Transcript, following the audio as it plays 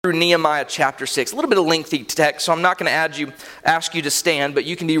Through Nehemiah chapter 6. A little bit of lengthy text, so I'm not going to ask you to stand, but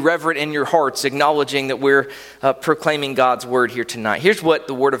you can be reverent in your hearts, acknowledging that we're proclaiming God's word here tonight. Here's what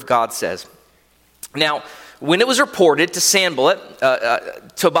the word of God says. Now, when it was reported to Sanballat,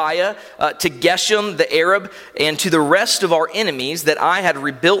 Tobiah, to Geshem the Arab, and to the rest of our enemies that I had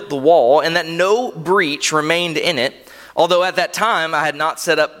rebuilt the wall and that no breach remained in it, although at that time I had not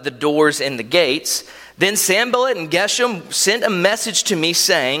set up the doors and the gates, then Sanballat and Geshem sent a message to me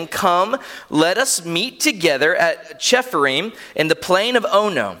saying, "Come, let us meet together at Chephirim in the plain of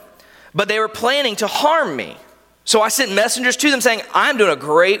Ono." But they were planning to harm me. So I sent messengers to them saying, "I'm doing a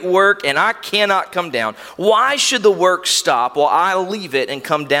great work and I cannot come down. Why should the work stop while I leave it and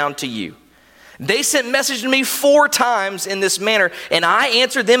come down to you?" They sent messages to me 4 times in this manner, and I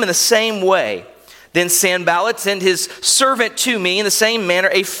answered them in the same way. Then Sanballat sent his servant to me in the same manner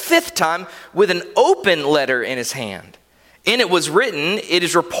a 5th time with an open letter in his hand. In it was written, "It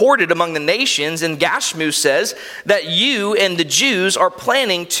is reported among the nations," and Gashmu says, "that you and the Jews are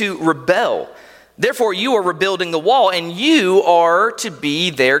planning to rebel. Therefore you are rebuilding the wall, and you are to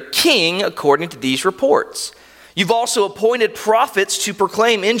be their king according to these reports. You've also appointed prophets to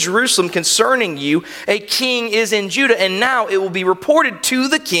proclaim in Jerusalem concerning you, a king is in Judah, and now it will be reported to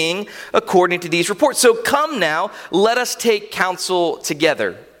the king according to these reports. So come now, let us take counsel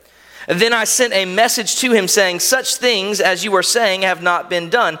together." And then I sent a message to him saying, "Such things as you are saying have not been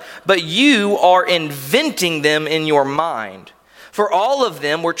done, but you are inventing them in your mind. For all of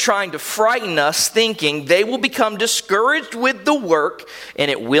them were trying to frighten us, thinking they will become discouraged with the work and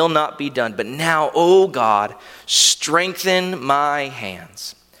it will not be done. But now, O God, strengthen my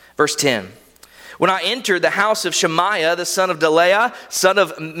hands." Verse 10. When I entered the house of Shemaiah, the son of Delaiah, son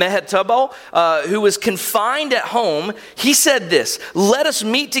of Mehetabel, who was confined at home, he said this, "Let us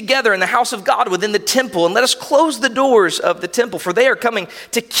meet together in the house of God within the temple, and let us close the doors of the temple, for they are coming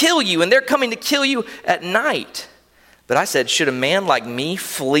to kill you, and they're coming to kill you at night." But I said, "Should a man like me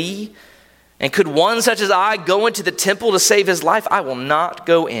flee? And could one such as I go into the temple to save his life? I will not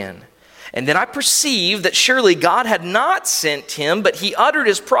go in." And then I perceived that surely God had not sent him, but he uttered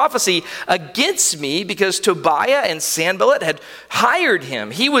his prophecy against me because Tobiah and Sanballat had hired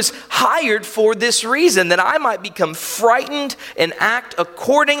him. He was hired for this reason, that I might become frightened and act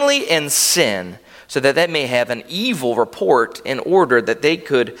accordingly and sin, so that they may have an evil report in order that they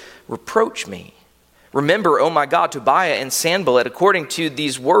could reproach me. Remember, oh my God, Tobiah and Sanballat, according to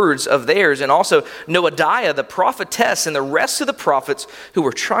these words of theirs, and also Noadiah, the prophetess, and the rest of the prophets who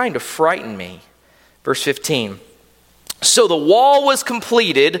were trying to frighten me. Verse 15. So the wall was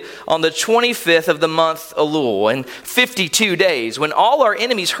completed on the 25th of the month Elul, in 52 days. When all our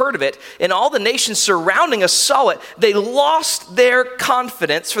enemies heard of it, and all the nations surrounding us saw it, they lost their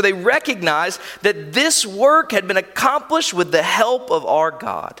confidence, for they recognized that this work had been accomplished with the help of our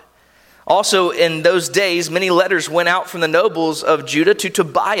God. Also in those days, many letters went out from the nobles of Judah to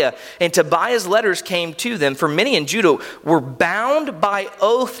Tobiah, and Tobiah's letters came to them, for many in Judah were bound by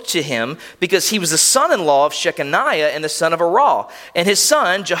oath to him, because he was the son-in-law of Shechaniah and the son of Arah, and his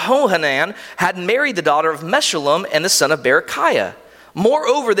son Jehohanan had married the daughter of Meshullam and the son of Berechiah.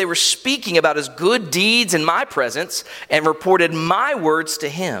 Moreover, they were speaking about his good deeds in my presence, and reported my words to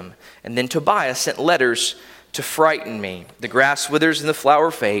him. And then Tobiah sent letters to frighten me. The grass withers and the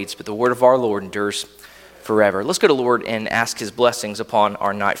flower fades, but the word of our Lord endures forever. Let's go to the Lord and ask his blessings upon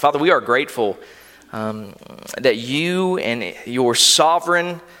our night. Father, we are grateful that you and your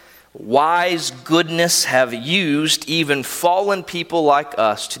sovereign, wise goodness have used even fallen people like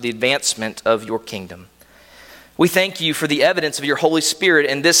us to the advancement of your kingdom. We thank you for the evidence of your Holy Spirit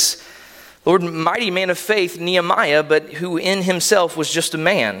and this, Lord, mighty man of faith, Nehemiah, but who in himself was just a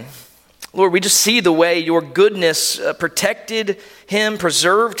man. Lord, we just see the way your goodness protected him,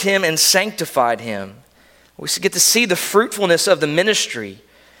 preserved him, and sanctified him. We get to see the fruitfulness of the ministry,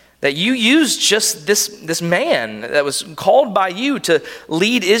 that you used just this man that was called by you to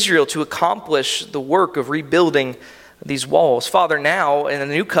lead Israel to accomplish the work of rebuilding these walls. Father, now in the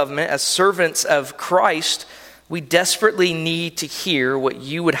new covenant, as servants of Christ, we desperately need to hear what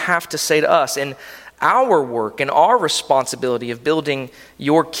you would have to say to us in our work and our responsibility of building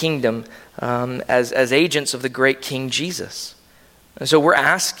your kingdom as agents of the great King Jesus. And so we're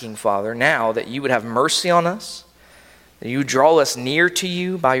asking, Father, now that you would have mercy on us, that you would draw us near to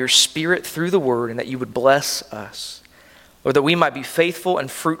you by your Spirit through the word, and that you would bless us, or that we might be faithful and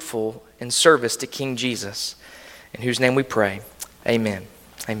fruitful in service to King Jesus, in whose name we pray. Amen.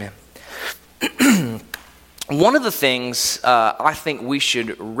 Amen. One of the things I think we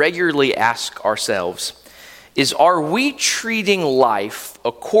should regularly ask ourselves is, are we treating life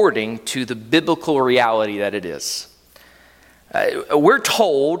according to the biblical reality that it is? We're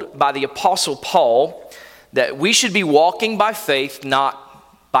told by the Apostle Paul that we should be walking by faith,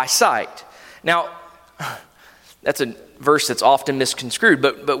 not by sight. Now, that's a verse that's often misconstrued,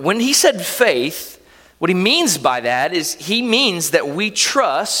 but when he said faith, what he means by that is he means that we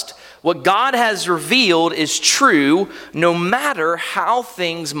trust what God has revealed is true, no matter how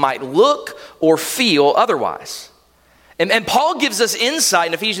things might look or feel otherwise. And Paul gives us insight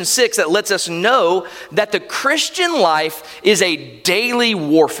in Ephesians 6 that lets us know that the Christian life is a daily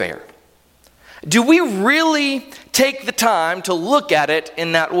warfare. Do we really take the time to look at it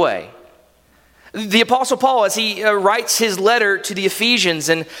in that way? The Apostle Paul, as he writes his letter to the Ephesians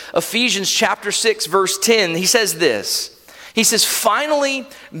in Ephesians chapter 6, verse 10, he says this. He says, "Finally,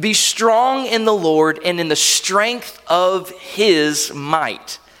 be strong in the Lord and in the strength of his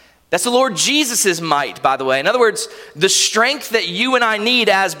might." That's the Lord Jesus' might, by the way. In other words, the strength that you and I need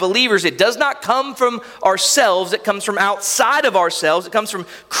as believers, it does not come from ourselves. It comes from outside of ourselves. It comes from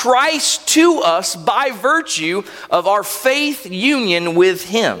Christ to us by virtue of our faith union with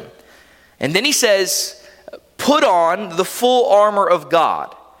him. And then he says, put on the full armor of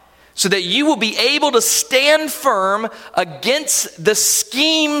God so that you will be able to stand firm against the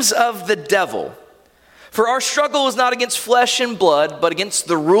schemes of the devil. For our struggle is not against flesh and blood, but against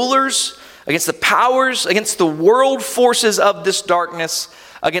the rulers, against the powers, against the world forces of this darkness,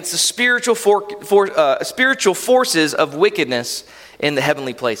 against the spiritual forces of wickedness in the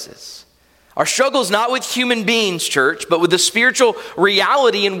heavenly places. Our struggle is not with human beings, church, but with the spiritual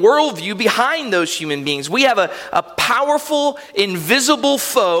reality and worldview behind those human beings. We have a powerful, invisible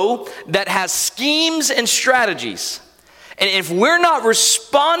foe that has schemes and strategies. And if we're not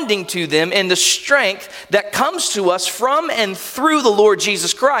responding to them in the strength that comes to us from and through the Lord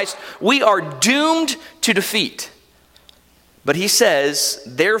Jesus Christ, we are doomed to defeat. But he says,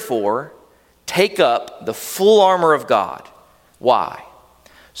 therefore, take up the full armor of God. Why?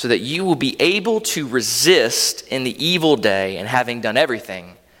 So that you will be able to resist in the evil day, and having done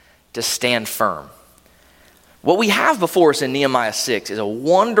everything, to stand firm. What we have before us in Nehemiah 6 is a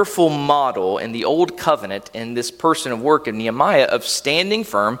wonderful model in the Old Covenant in this person of work of Nehemiah of standing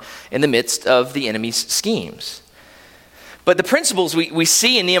firm in the midst of the enemy's schemes. But the principles we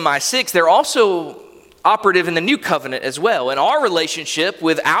see in Nehemiah 6, they're also operative in the New Covenant as well, in our relationship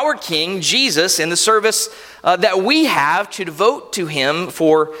with our King, Jesus, in the service that we have to devote to him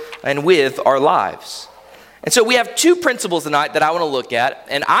for and with our lives. And so we have two principles tonight that I want to look at,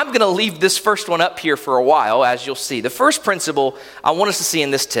 and I'm going to leave this first one up here for a while, as you'll see. The first principle I want us to see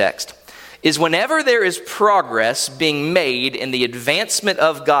in this text is whenever there is progress being made in the advancement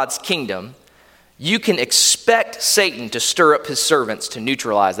of God's kingdom, you can expect Satan to stir up his servants to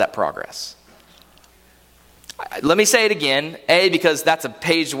neutralize that progress. Let me say it again, because that's a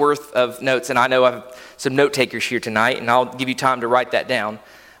page worth of notes, and I know I have some note takers here tonight, and I'll give you time to write that down.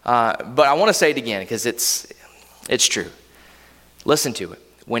 But I want to say it again because it's true. Listen to it.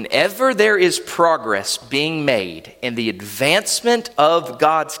 Whenever there is progress being made in the advancement of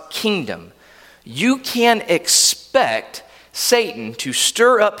God's kingdom, you can expect Satan to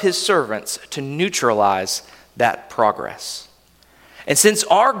stir up his servants to neutralize that progress. And since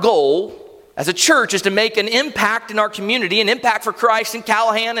our goal as a church is to make an impact in our community, an impact for Christ in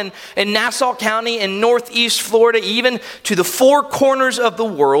Callahan and in Nassau County and Northeast Florida, even to the four corners of the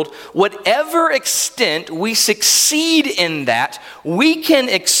world, whatever extent we succeed in that, we can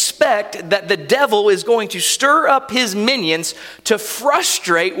expect that the devil is going to stir up his minions to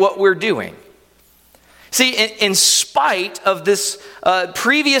frustrate what we're doing. See, in spite of this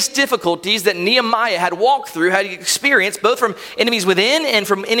previous difficulties that Nehemiah had walked through, had experienced, both from enemies within and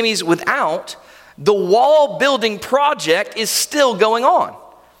from enemies without, the wall building project is still going on.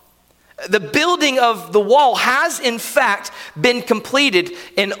 The building of the wall has, in fact, been completed,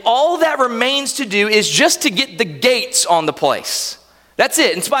 and all that remains to do is just to get the gates on the place. That's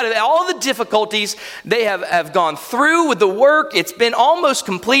it. In spite of all the difficulties they have gone through with the work, it's been almost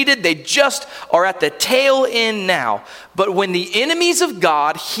completed. They just are at the tail end now. But when the enemies of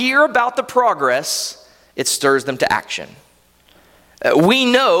God hear about the progress, it stirs them to action. We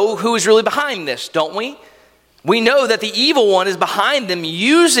know who is really behind this, don't we? We know that the evil one is behind them,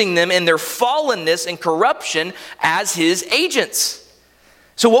 using them in their fallenness and corruption as his agents.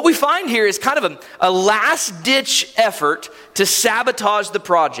 So what we find here is kind of a last-ditch effort to sabotage the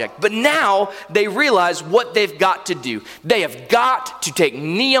project. But now they realize what they've got to do. They have got to take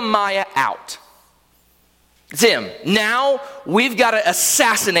Nehemiah out. It's him. Now we've got to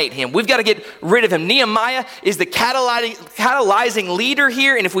assassinate him. We've got to get rid of him. Nehemiah is the catalyzing leader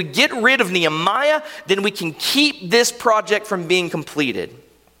here. And if we get rid of Nehemiah, then we can keep this project from being completed.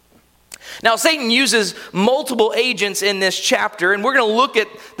 Now, Satan uses multiple agents in this chapter, and we're going to look at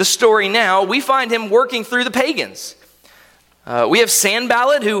the story now. We find him working through the pagans. We have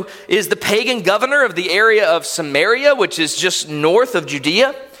Sanballat, who is the pagan governor of the area of Samaria, which is just north of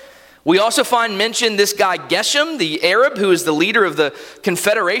Judea. We also find mentioned this guy Geshem, the Arab, who is the leader of the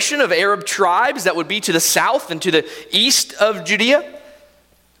confederation of Arab tribes that would be to the south and to the east of Judea.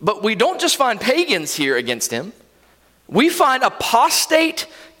 But we don't just find pagans here against him. We find apostate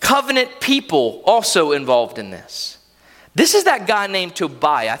covenant people also involved in this. This is that guy named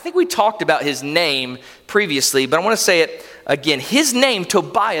Tobiah. I think we talked about his name previously, but I want to say it again. His name,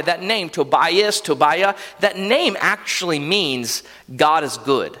 Tobiah, that name, Tobiah, that name actually means God is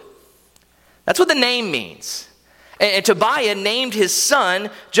good. That's what the name means. And Tobiah named his son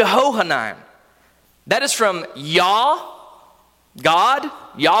Jehohanan. That is from Yah, God,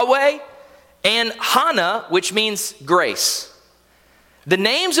 Yahweh, and Hannah, which means grace. The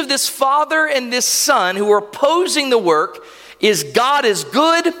names of this father and this son who are opposing the work is God is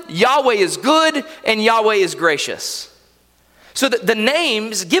good, Yahweh is good, and Yahweh is gracious. So the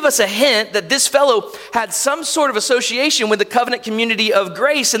names give us a hint that this fellow had some sort of association with the covenant community of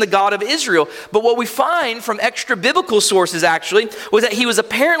grace and the God of Israel. But what we find from extra biblical sources actually was that he was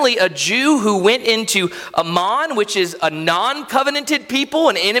apparently a Jew who went into Ammon, which is a non-covenanted people,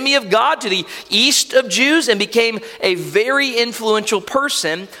 an enemy of God to the east of Jews, and became a very influential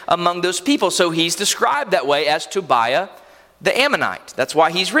person among those people. So he's described that way as Tobiah the Ammonite. That's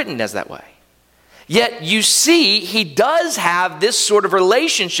why he's written as that way. Yet you see, he does have this sort of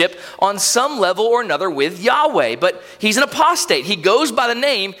relationship on some level or another with Yahweh, but he's an apostate. He goes by the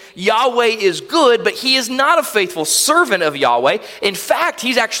name Yahweh is good, but he is not a faithful servant of Yahweh. In fact,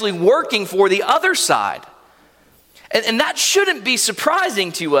 he's actually working for the other side. And that shouldn't be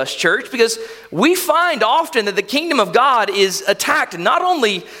surprising to us, church, because we find often that the kingdom of God is attacked not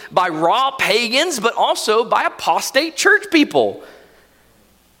only by raw pagans, but also by apostate church people.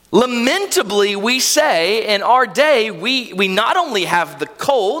 Lamentably, we say in our day, we not only have the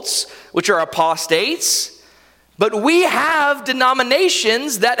cults, which are apostates, but we have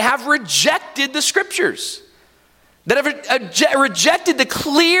denominations that have rejected the scriptures, that have rejected the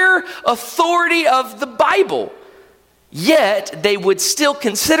clear authority of the Bible, yet they would still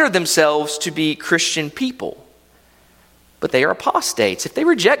consider themselves to be Christian people. But they are apostates. If they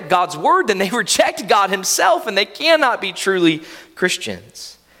reject God's word, then they reject God himself, and they cannot be truly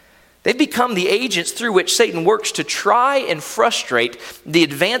Christians. They've become the agents through which Satan works to try and frustrate the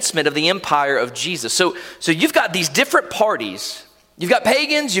advancement of the empire of Jesus. So you've got these different parties. You've got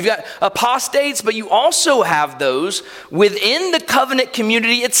pagans, you've got apostates, but you also have those within the covenant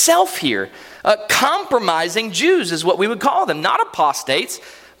community itself here. Compromising Jews is what we would call them. Not apostates,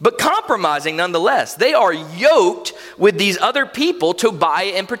 but compromising nonetheless. They are yoked with these other people,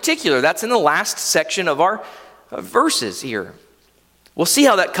 Tobiah in particular. That's in the last section of our verses here. We'll see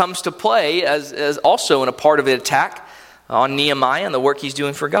how that comes to play as also in a part of the attack on Nehemiah and the work he's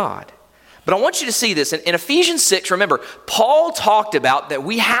doing for God. But I want you to see this. In Ephesians 6, remember, Paul talked about that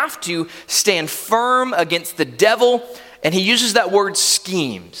we have to stand firm against the devil, and he uses that word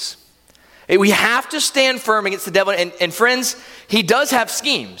schemes. We have to stand firm against the devil, and friends, he does have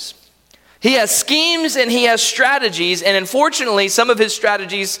schemes. He has schemes and he has strategies, and unfortunately, some of his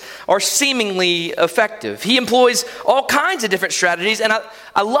strategies are seemingly effective. He employs all kinds of different strategies, and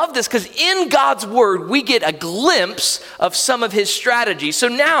I love this because in God's word, we get a glimpse of some of his strategies. So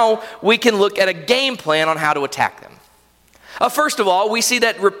now we can look at a game plan on how to attack them. First of all, we see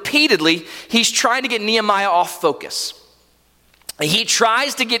that repeatedly, he's trying to get Nehemiah off focus. He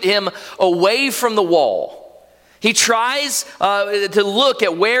tries to get him away from the wall. He tries to look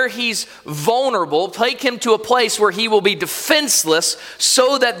at where he's vulnerable, take him to a place where he will be defenseless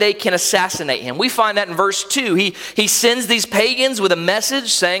so that they can assassinate him. We find that in verse 2. He sends these pagans with a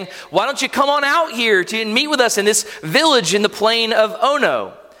message saying, why don't you come on out here to meet with us in this village in the plain of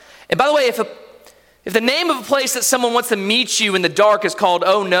Ono? And by the way, if the name of a place that someone wants to meet you in the dark is called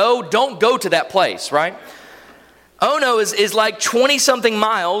Ono, don't go to that place, right? Ono is like 20-something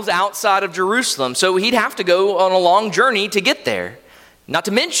miles outside of Jerusalem, so he'd have to go on a long journey to get there. Not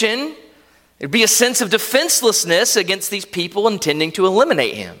to mention, there'd be a sense of defenselessness against these people intending to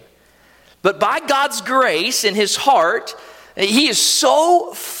eliminate him. But by God's grace in his heart, he is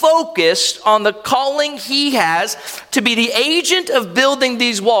so focused on the calling he has to be the agent of building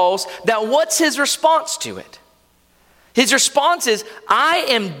these walls that what's his response to it? His response is, I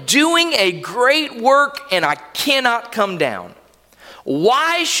am doing a great work and I cannot come down.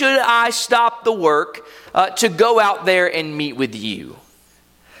 Why should I stop the work to go out there and meet with you?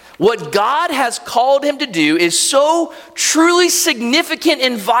 What God has called him to do is so truly significant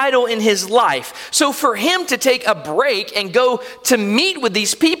and vital in his life. So for him to take a break and go to meet with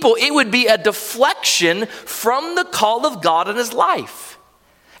these people, it would be a deflection from the call of God in his life.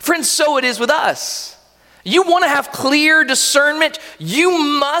 Friends, so it is with us. You want to have clear discernment, you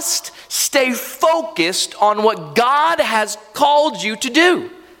must stay focused on what God has called you to do.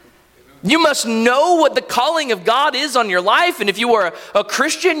 You must know what the calling of God is on your life. And if you are a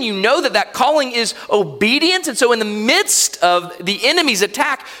Christian, you know that that calling is obedience. And so in the midst of the enemy's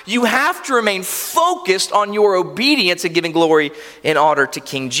attack, you have to remain focused on your obedience and giving glory and honor to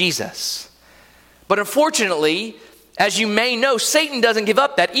King Jesus. But unfortunately, as you may know, Satan doesn't give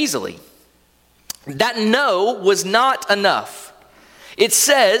up that easily. That no was not enough. It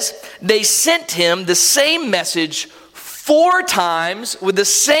says they sent him the same message 4 times with the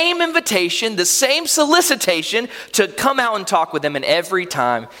same invitation, the same solicitation to come out and talk with them. And every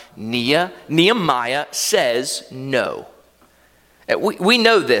time Nehemiah says no. We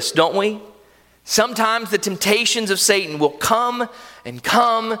know this, don't we? Sometimes the temptations of Satan will come and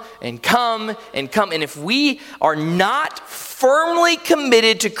come and come and come. And if we are not firmly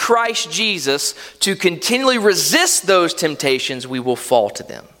committed to Christ Jesus to continually resist those temptations, we will fall to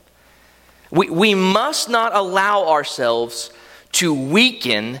them. We must not allow ourselves to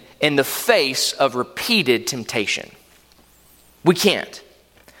weaken in the face of repeated temptation. We can't.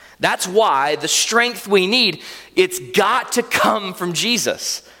 That's why the strength we need, it's got to come from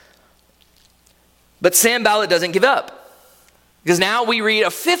Jesus. But Sanballat doesn't give up. Because now we read a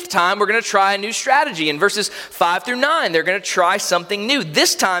 5th time, we're going to try a new strategy. In verses 5 through 9, they're going to try something new.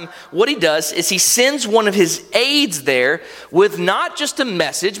 This time, what he does is he sends one of his aides there with not just a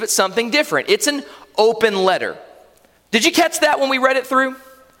message, but something different. It's an open letter. Did you catch that when we read it through?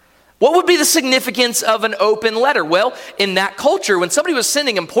 What would be the significance of an open letter? Well, in that culture, when somebody was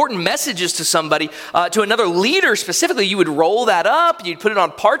sending important messages to somebody, to another leader specifically, you would roll that up, you'd put it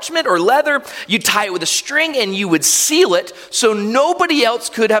on parchment or leather, you'd tie it with a string, and you would seal it so nobody else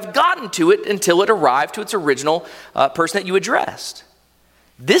could have gotten to it until it arrived to its original person that you addressed.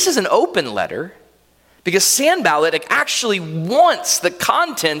 This is an open letter because Sanballat actually wants the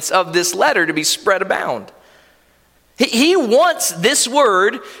contents of this letter to be spread abound. He wants this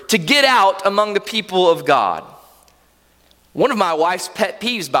word to get out among the people of God. One of my wife's pet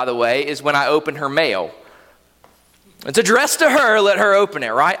peeves, by the way, is when I open her mail. It's addressed to her, let her open it,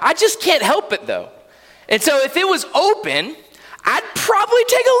 right? I just can't help it, though. And so if it was open, I'd probably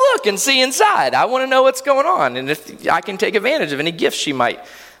take a look and see inside. I want to know what's going on and if I can take advantage of any gifts she might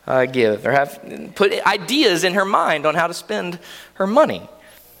give or have put ideas in her mind on how to spend her money.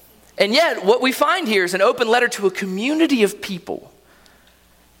 And yet, what we find here is an open letter to a community of people.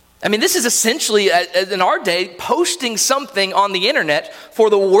 I mean, this is essentially, in our day, posting something on the internet for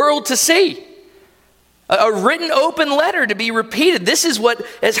the world to see. A written open letter to be repeated. This is what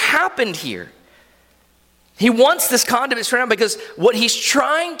has happened here. He wants this condiment surrounded because what he's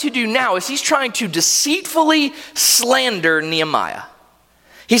trying to do now is he's trying to deceitfully slander Nehemiah.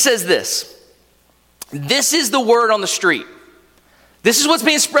 He says this is the word on the street. This is what's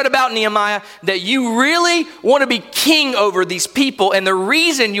being spread about, Nehemiah, that you really want to be king over these people. And the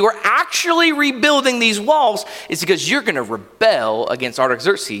reason you're actually rebuilding these walls is because you're going to rebel against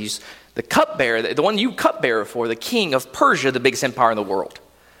Artaxerxes, the cupbearer, the one you cupbearer for, the king of Persia, the biggest empire in the world.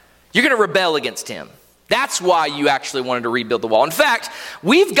 You're going to rebel against him. That's why you actually wanted to rebuild the wall. In fact,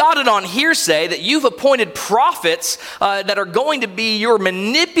 we've got it on hearsay that you've appointed prophets that are going to be your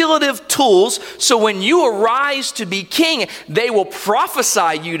manipulative tools. So when you arise to be king, they will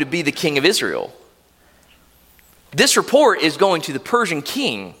prophesy you to be the king of Israel. This report is going to the Persian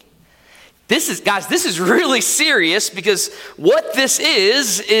king. This is really serious because what this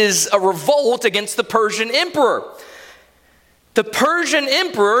is a revolt against the Persian emperor. The Persian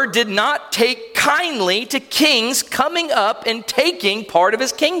emperor did not take kindly to kings coming up and taking part of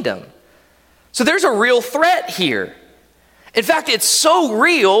his kingdom. So there's a real threat here. In fact, it's so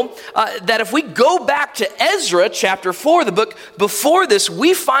real that if we go back to Ezra chapter 4, the book before this,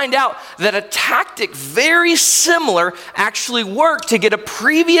 we find out that a tactic very similar actually worked to get a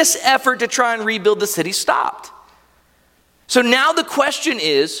previous effort to try and rebuild the city stopped. So now the question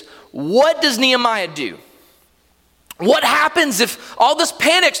is, what does Nehemiah do? What happens if all this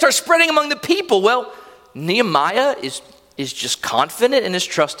panic starts spreading among the people? Well, Nehemiah is just confident in his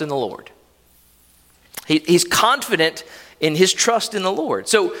trust in the Lord. He's confident in his trust in the Lord.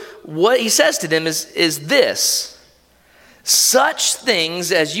 So what he says to them is this: such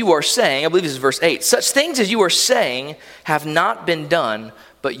things as you are saying, I believe this is verse 8, such things as you are saying have not been done,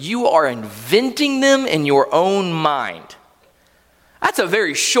 but you are inventing them in your own mind. That's a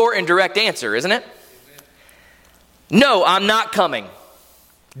very short and direct answer, isn't it? No, I'm not coming.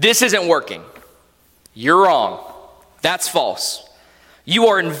 This isn't working. You're wrong. That's false. You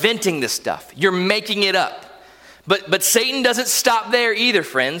are inventing this stuff. You're making it up. But Satan doesn't stop there either,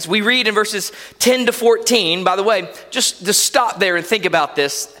 friends. We read in verses 10 to 14, by the way, just to stop there and think about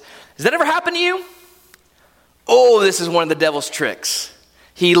this. Has that ever happened to you? Oh, this is one of the devil's tricks.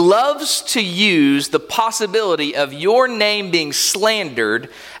 He loves to use the possibility of your name being slandered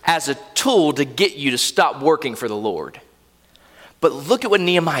as a tool to get you to stop working for the Lord. But look at what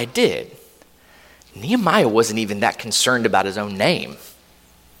Nehemiah did. Nehemiah wasn't even that concerned about his own name.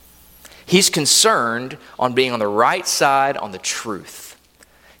 He's concerned on being on the right side, on the truth.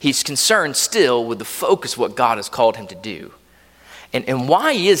 He's concerned still with the focus of what God has called him to do. And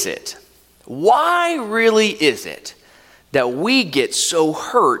why is it? Why really is it that we get so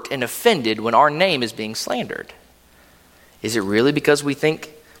hurt and offended when our name is being slandered? Is it really because we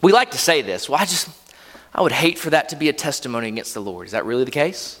think, we like to say this, well, I would hate for that to be a testimony against the Lord. Is that really the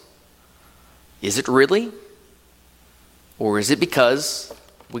case? Is it really? Or is it because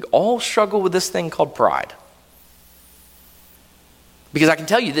we all struggle with this thing called pride? Because I can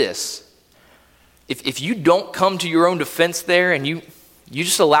tell you this, if you don't come to your own defense there and you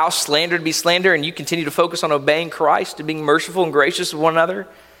just allow slander to be slander and you continue to focus on obeying Christ and being merciful and gracious with one another,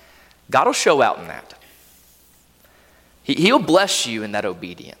 God will show out in that. He'll bless you in that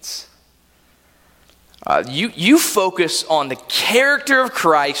obedience. You focus on the character of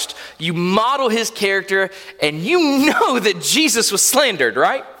Christ, you model his character, and you know that Jesus was slandered,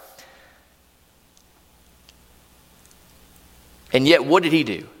 right? And yet, what did he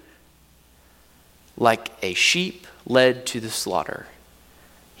do? Like a sheep led to the slaughter,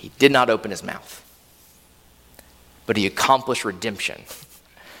 he did not open his mouth, but he accomplished redemption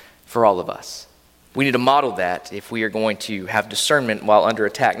for all of us. We need to model that if we are going to have discernment while under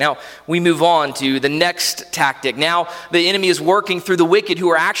attack. Now, we move on to the next tactic. Now, the enemy is working through the wicked who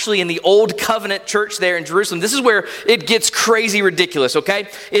are actually in the old covenant church there in Jerusalem. This is where it gets crazy ridiculous, okay?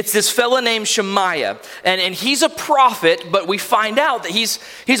 It's this fella named Shemaiah, and he's a prophet, but we find out that he's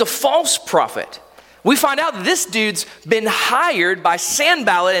a false prophet. We find out that this dude's been hired by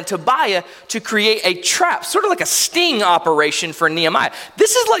Sanballat and Tobiah to create a trap, sort of like a sting operation for Nehemiah.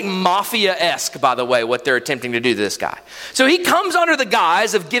 This is like mafia-esque, by the way, what they're attempting to do to this guy. So he comes under the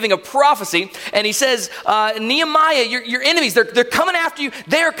guise of giving a prophecy, and he says, Nehemiah, your enemies, they're coming after you.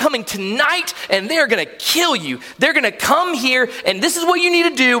 They're coming tonight, and they're going to kill you. They're going to come here, and this is what you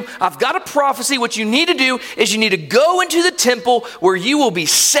need to do. I've got a prophecy. What you need to do is you need to go into the temple where you will be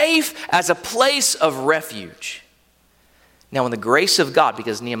safe as a place of refuge. Now, in the grace of God,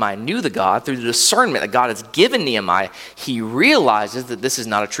 because Nehemiah knew the God, through the discernment that God has given Nehemiah, he realizes that this is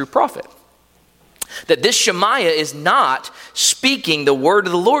not a true prophet. That this Shemaiah is not speaking the word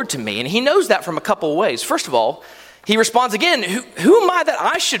of the Lord to me. And he knows that from a couple of ways. First of all, he responds again, who am I that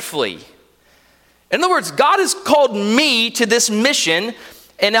I should flee? In other words, God has called me to this mission,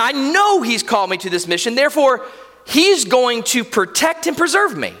 and I know he's called me to this mission. Therefore, he's going to protect and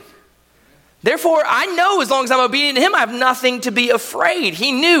preserve me. Therefore, I know as long as I'm obedient to him, I have nothing to be afraid.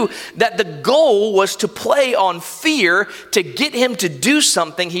 He knew that the goal was to play on fear to get him to do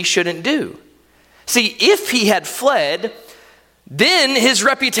something he shouldn't do. See, if he had fled, then his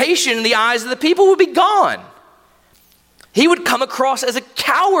reputation in the eyes of the people would be gone. He would come across as a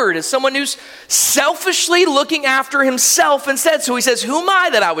coward, as someone who's selfishly looking after himself instead. So he says, who am I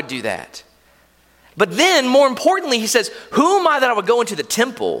that I would do that? But then, more importantly, he says, who am I that I would go into the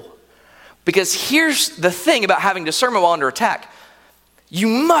temple? Because here's the thing about having discernment while under attack. You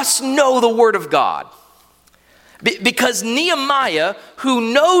must know the word of God. Because Nehemiah,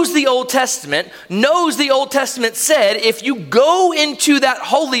 who knows the Old Testament said, if you go into that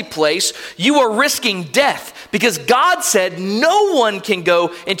holy place, you are risking death. Because God said no one can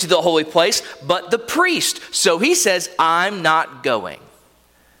go into the holy place but the priest. So he says, I'm not going.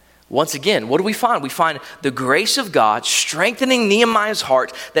 Once again, what do we find? We find the grace of God strengthening Nehemiah's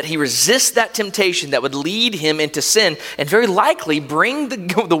heart that he resists that temptation that would lead him into sin and very likely bring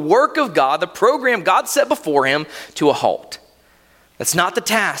the work of God, the program God set before him, to a halt. That's not the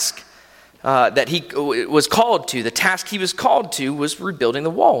task that he was called to. The task he was called to was rebuilding the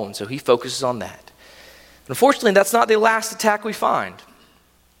wall, and so he focuses on that. Unfortunately, that's not the last attack we find.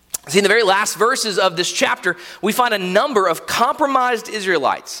 See, in the very last verses of this chapter, we find a number of compromised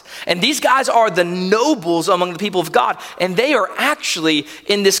Israelites. And these guys are the nobles among the people of God. And they are actually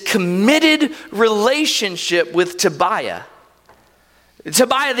in this committed relationship with Tobiah.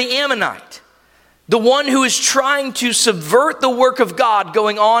 Tobiah the Ammonite. the one who is trying to subvert the work of God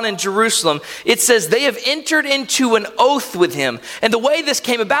going on in Jerusalem, it says they have entered into an oath with him. And the way this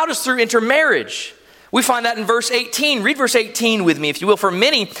came about is through intermarriage. We find that in verse 18. Read verse 18 with me, if you will. For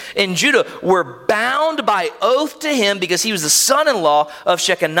many in Judah were bound by oath to him because he was the son-in-law of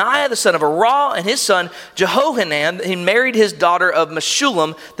Shechaniah, the son of Arah, and his son Jehohanan. He married his daughter of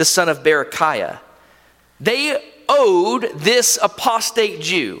Meshullam, the son of Berechiah. They owed this apostate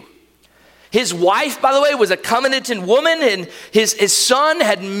Jew. His wife, by the way, was a covenanted woman, and his son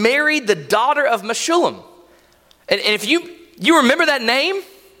had married the daughter of Meshullam. And if you remember that name?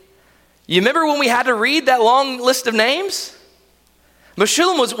 You remember when we had to read that long list of names?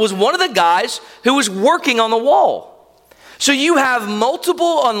 Meshullam was one of the guys who was working on the wall. So you have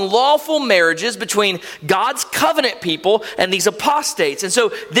multiple unlawful marriages between God's covenant people and these apostates. And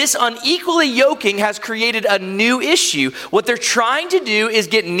so this unequally yoking has created a new issue. What they're trying to do is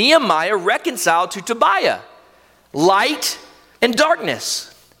get Nehemiah reconciled to Tobiah, light and darkness.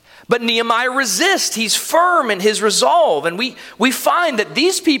 But Nehemiah resists. He's firm in his resolve. And we find that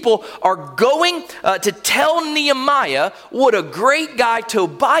these people are going to tell Nehemiah what a great guy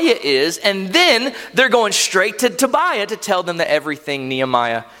Tobiah is. And then they're going straight to Tobiah to tell them that everything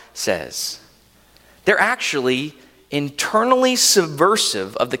Nehemiah says. They're actually internally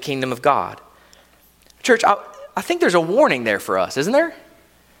subversive of the kingdom of God. Church, I think there's a warning there for us, isn't there?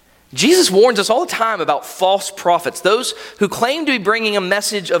 Jesus warns us all the time about false prophets, those who claim to be bringing a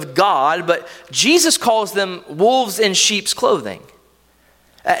message of God, but Jesus calls them wolves in sheep's clothing.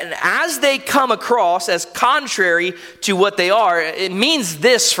 And as they come across as contrary to what they are, it means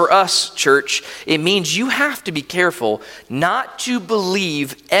this for us, church. It means you have to be careful not to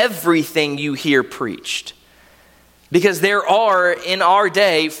believe everything you hear preached. Because there are, in our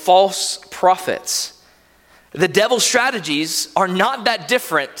day, false prophets. The devil's strategies are not that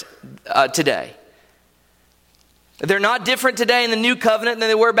different today. They're not different today in the new covenant than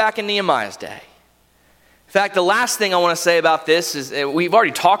they were back in Nehemiah's day. In fact, the last thing I want to say about this is, we've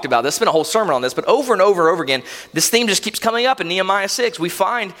already talked about this, spent a whole sermon on this, but over and over and over again, this theme just keeps coming up in Nehemiah 6. We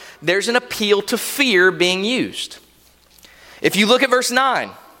find there's an appeal to fear being used. If you look at verse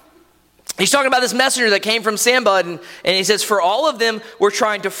 9, he's talking about this messenger that came from Sanballat, and he says, for all of them were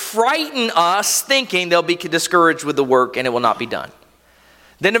trying to frighten us, thinking they'll be discouraged with the work and it will not be done.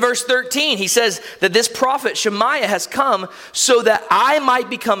 Then in verse 13, he says that this prophet Shemaiah has come so that I might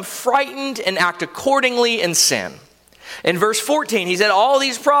become frightened and act accordingly in sin. In verse 14, he said all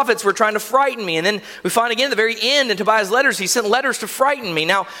these prophets were trying to frighten me. And then we find again at the very end in Tobiah's letters, he sent letters to frighten me.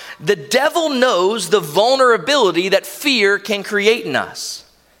 Now, the devil knows the vulnerability that fear can create in us.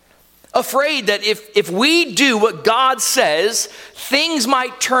 Afraid that if we do what God says, things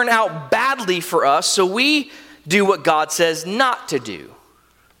might turn out badly for us, so we do what God says not to do.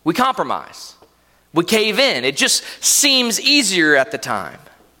 We compromise. We cave in. It just seems easier at the time.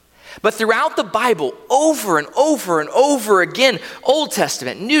 But throughout the Bible, over and over and over again, Old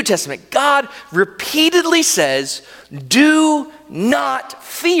Testament, New Testament, God repeatedly says, do not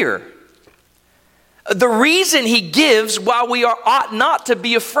fear. The reason he gives why we ought not to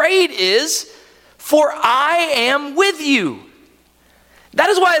be afraid is, for I am with you. That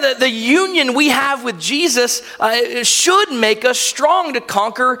is why the union we have with Jesus should make us strong to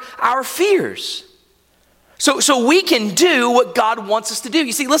conquer our fears. So we can do what God wants us to do.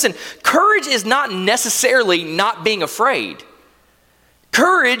 You see, listen, courage is not necessarily not being afraid.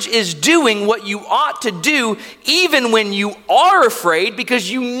 Courage is doing what you ought to do even when you are afraid because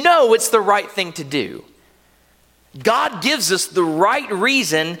you know it's the right thing to do. God gives us the right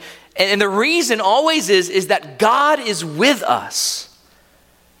reason, and the reason always is that God is with us.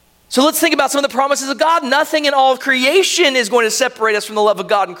 So let's think about some of the promises of God. Nothing in all of creation is going to separate us from the love of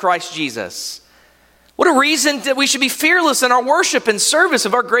God in Christ Jesus. What a reason that we should be fearless in our worship and service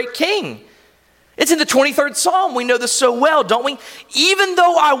of our great King. It's in the 23rd Psalm. We know this so well, don't we? Even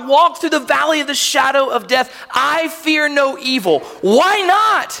though I walk through the valley of the shadow of death, I fear no evil. Why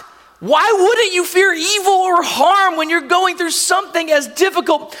not? Why wouldn't you fear evil or harm when you're going through something as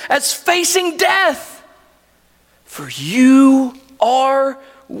difficult as facing death? For you are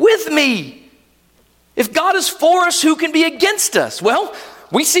with me. If God is for us, who can be against us? Well,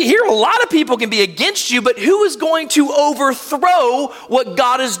 we see here a lot of people can be against you, but who is going to overthrow what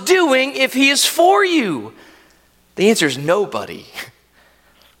God is doing if he is for you? The answer is nobody.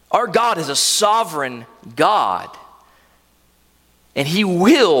 Our God is a sovereign God, and he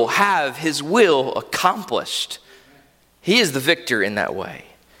will have his will accomplished. He is the victor in that way.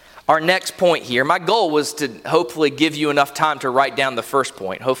 Our next point here, my goal was to hopefully give you enough time to write down the first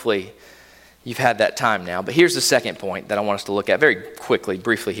point. Hopefully you've had that time now. But here's the second point that I want us to look at very quickly,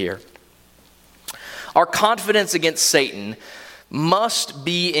 briefly here. Our confidence against Satan must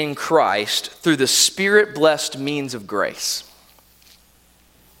be in Christ through the Spirit-blessed means of grace.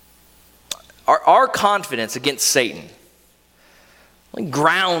 Our confidence against Satan, the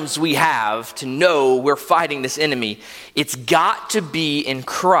grounds we have to know we're fighting this enemy, it's got to be in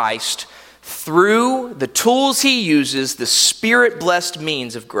Christ through the tools he uses, the Spirit-blessed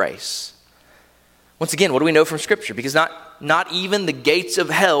means of grace. Once again, what do we know from Scripture? Because not even the gates of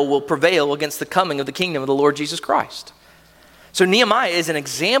hell will prevail against the coming of the kingdom of the Lord Jesus Christ. So Nehemiah is an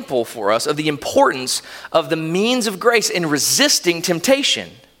example for us of the importance of the means of grace in resisting temptation.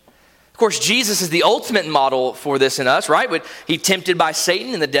 Of course, Jesus is the ultimate model for this in us, right? But he tempted by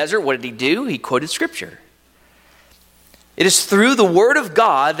Satan in the desert. What did he do? He quoted Scripture. It is through the word of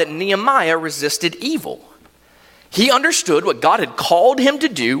God that Nehemiah resisted evil. He understood what God had called him to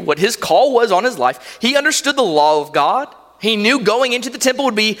do, what his call was on his life. He understood the law of God. He knew going into the temple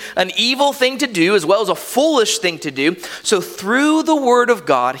would be an evil thing to do as well as a foolish thing to do. So through the word of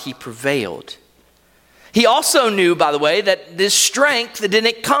God, he prevailed. He also knew, by the way, that this strength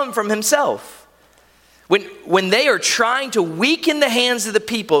didn't come from himself. When they are trying to weaken the hands of the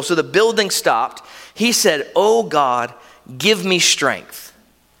people so the building stopped, he said, "Oh God, give me strength."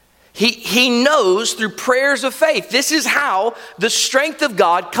 He knows through prayers of faith. This is how the strength of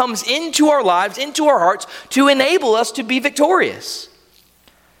God comes into our lives, into our hearts, to enable us to be victorious.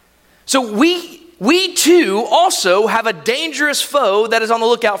 So we too also have a dangerous foe that is on the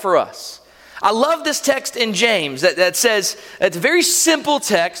lookout for us. I love this text in James that says, it's a very simple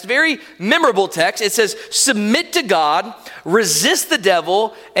text, very memorable text. It says, submit to God, resist the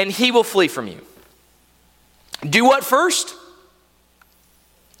devil, and he will flee from you. Do what first?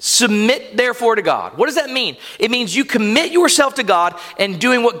 Submit, therefore, to God. What does that mean? It means you commit yourself to God and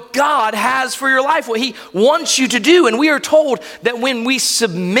doing what God has for your life, what he wants you to do. And we are told that when we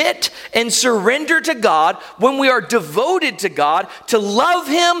submit and surrender to God, when we are devoted to God, to love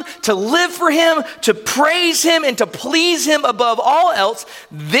him, to live for him, to praise him, and to please him above all else,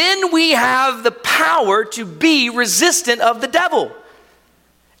 then we have the power to be resistant of the devil.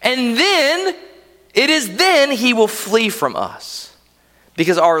 And then, it is then he will flee from us.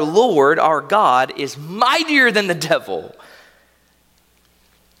 Because our Lord, our God, is mightier than the devil.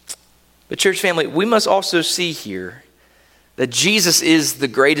 But church family, we must also see here that Jesus is the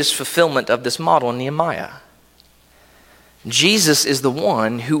greatest fulfillment of this model in Nehemiah. Jesus is the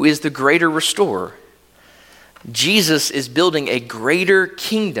one who is the greater restorer. Jesus is building a greater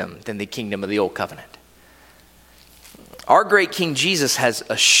kingdom than the kingdom of the old covenant. Our great King Jesus has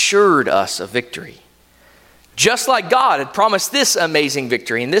assured us of victory. Just like God had promised this amazing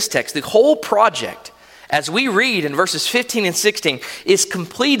victory in this text, the whole project, as we read in verses 15 and 16, is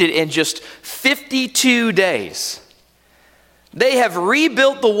completed in just 52 days. They have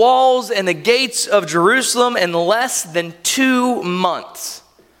rebuilt the walls and the gates of Jerusalem in less than 2 months.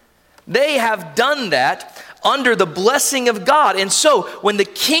 They have done that under the blessing of God. And so when the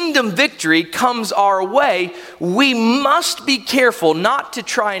kingdom victory comes our way, we must be careful not to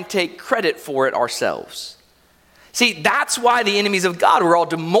try and take credit for it ourselves. See, that's why the enemies of God were all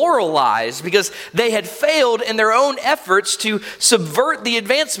demoralized, because they had failed in their own efforts to subvert the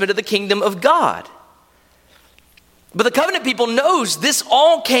advancement of the kingdom of God. But the covenant people knows this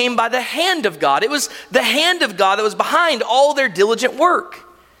all came by the hand of God. It was the hand of God that was behind all their diligent work.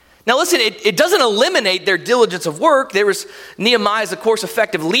 Now listen, it doesn't eliminate their diligence of work. There was Nehemiah's, of course,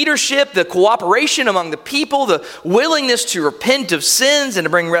 effective leadership, the cooperation among the people, the willingness to repent of sins and to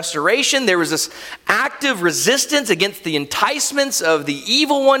bring restoration. There was this active resistance against the enticements of the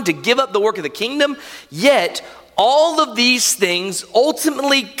evil one to give up the work of the kingdom. Yet, all of these things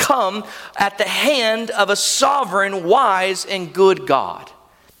ultimately come at the hand of a sovereign, wise, and good God.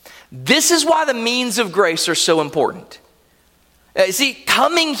 This is why the means of grace are so important. See,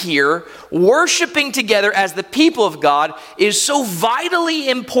 coming here, worshiping together as the people of God is so vitally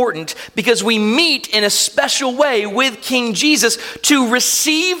important because we meet in a special way with King Jesus to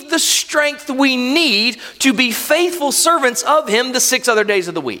receive the strength we need to be faithful servants of him the 6 other days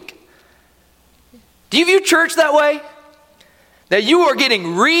of the week. Do you view church that way? That you are getting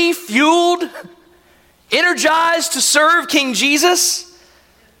refueled, energized to serve King Jesus?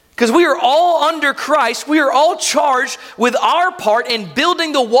 Because we are all under Christ. We are all charged with our part in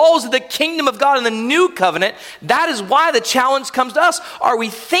building the walls of the kingdom of God in the new covenant. That is why the challenge comes to us. Are we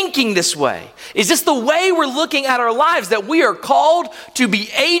thinking this way? Is this the way we're looking at our lives? That we are called to be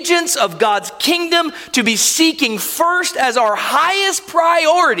agents of God's kingdom, to be seeking first as our highest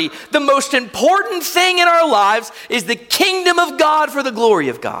priority. The most important thing in our lives is the kingdom of God for the glory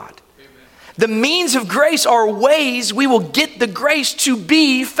of God. The means of grace are ways we will get the grace to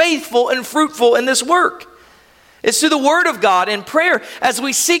be faithful and fruitful in this work. It's through the Word of God and prayer as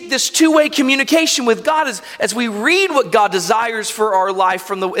we seek this two-way communication with God, as we read what God desires for our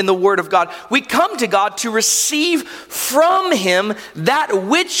life in the Word of God. We come to God to receive from Him that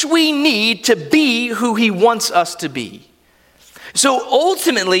which we need to be who He wants us to be. So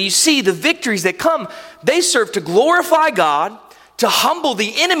ultimately, you see the victories that come, they serve to glorify God, to humble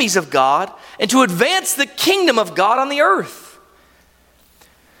the enemies of God, and to advance the kingdom of God on the earth.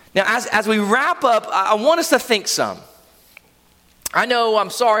 Now, as we wrap up, I want us to think some. I know, I'm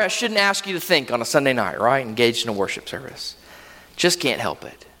sorry, I shouldn't ask you to think on a Sunday night, right? Engaged in a worship service. Just can't help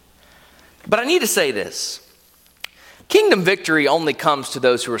it. But I need to say this. Kingdom victory only comes to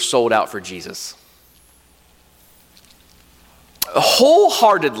those who are sold out for Jesus.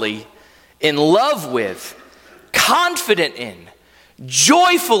 Wholeheartedly in love with, confident in,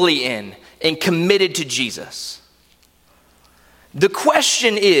 joyfully in, and committed to Jesus. The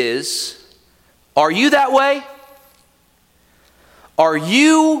question is, are you that way? Are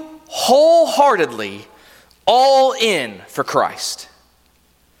you wholeheartedly all in for Christ?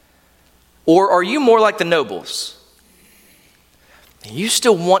 Or are you more like the nobles? You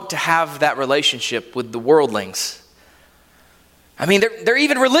still want to have that relationship with the worldlings. I mean, they're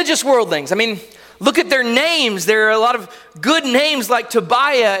even religious worldlings. I mean, look at their names. There are a lot of good names like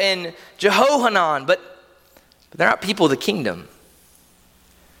Tobiah and Jehohanan, but they're not people of the kingdom.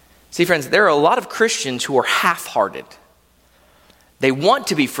 See, friends, there are a lot of Christians who are half-hearted. They want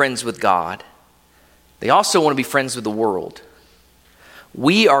to be friends with God. They also want to be friends with the world.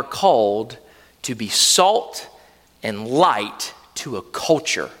 We are called to be salt and light to a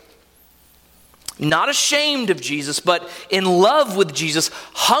culture. Not ashamed of Jesus, but in love with Jesus,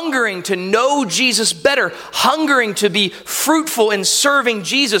 hungering to know Jesus better, hungering to be fruitful in serving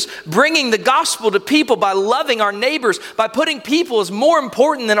Jesus, bringing the gospel to people by loving our neighbors, by putting people as more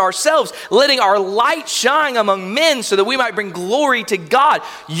important than ourselves, letting our light shine among men so that we might bring glory to God.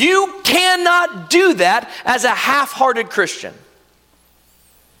 You cannot do that as a half-hearted Christian.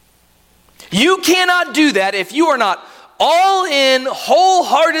 You cannot do that if you are not all in,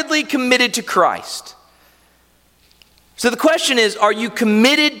 wholeheartedly committed to Christ. So the question is, are you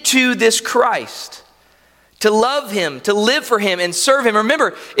committed to this Christ? To love Him, to live for Him, and serve Him?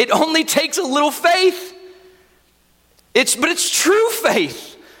 Remember, it only takes a little faith. But it's true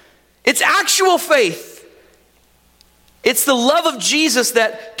faith. It's actual faith. It's the love of Jesus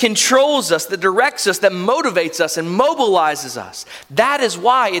that controls us, that directs us, that motivates us and mobilizes us. That is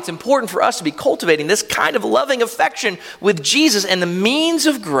why it's important for us to be cultivating this kind of loving affection with Jesus. And the means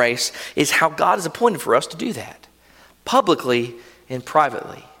of grace is how God has appointed for us to do that, publicly and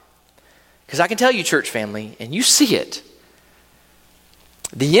privately. Because I can tell you, church family, and you see it,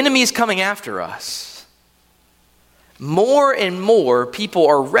 the enemy is coming after us. More and more people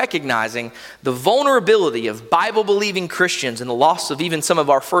are recognizing the vulnerability of Bible-believing Christians and the loss of even some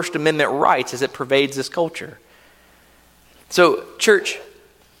of our First Amendment rights as it pervades this culture. So, church,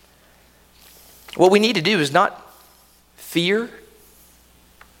 what we need to do is not fear,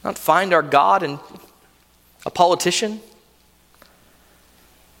 not find our God in a politician.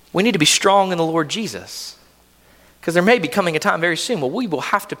 We need to be strong in the Lord Jesus. Because there may be coming a time very soon where we will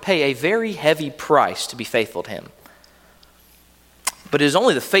have to pay a very heavy price to be faithful to Him. But it is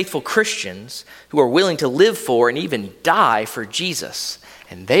only the faithful Christians who are willing to live for and even die for Jesus.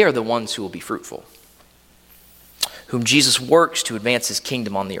 And they are the ones who will be fruitful, whom Jesus works to advance His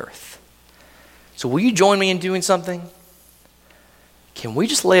kingdom on the earth. So will you join me in doing something? Can we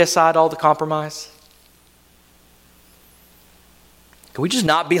just lay aside all the compromise? Can we just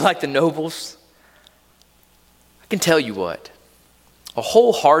not be like the nobles? I can tell you what, a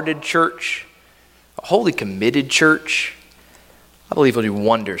wholehearted church, a wholly committed church, I believe will do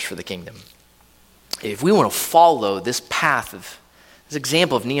wonders for the kingdom. If we want to follow this path of this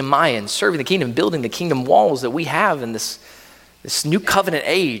example of Nehemiah and serving the kingdom, building the kingdom walls that we have in this new covenant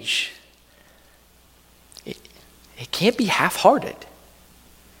age, it can't be half-hearted. It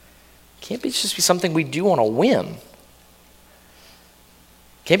can't just be something we do on a whim. It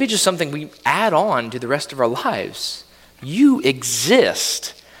can't be just something we add on to the rest of our lives. You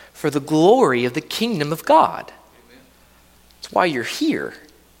exist for the glory of the kingdom of God. That's why you're here.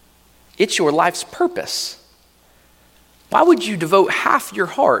 It's your life's purpose. Why would you devote half your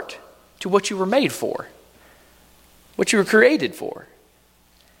heart to what you were made for? What you were created for?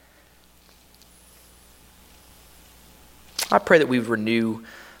 I pray that we renew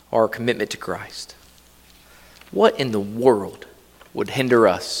our commitment to Christ. What in the world would hinder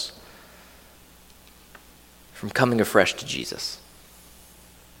us from coming afresh to Jesus?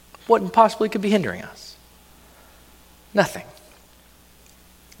 What possibly could be hindering us? Nothing.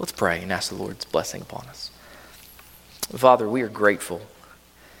 Let's pray and ask the Lord's blessing upon us. Father, we are grateful.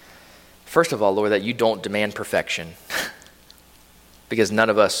 First of all, Lord, that you don't demand perfection because none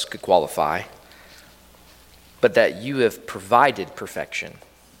of us could qualify, but that you have provided perfection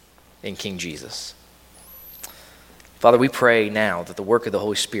in King Jesus. Father, we pray now that the work of the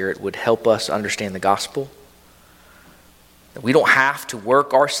Holy Spirit would help us understand the gospel, that we don't have to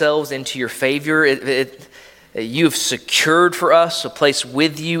work ourselves into your favor. You have secured for us a place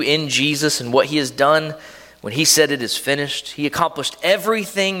with you in Jesus and what he has done when he said it is finished. He accomplished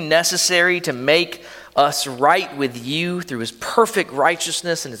everything necessary to make us right with you through his perfect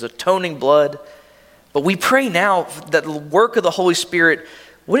righteousness and his atoning blood. But we pray now that the work of the Holy Spirit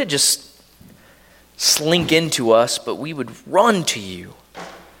wouldn't just slink into us, but we would run to you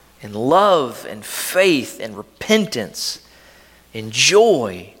in love and faith and repentance, in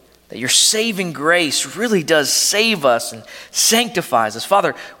joy, that your saving grace really does save us and sanctifies us.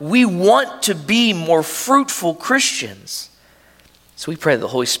 Father, we want to be more fruitful Christians. So we pray that the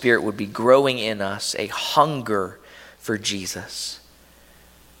Holy Spirit would be growing in us a hunger for Jesus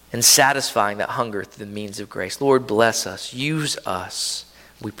and satisfying that hunger through the means of grace. Lord, bless us. Use us,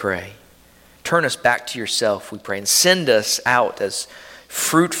 we pray. Turn us back to yourself, we pray, and send us out as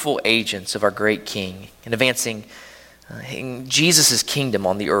fruitful agents of our great King in advancing Jesus' kingdom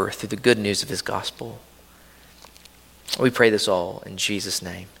on the earth through the good news of his gospel. We pray this all in Jesus'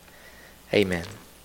 name. Amen.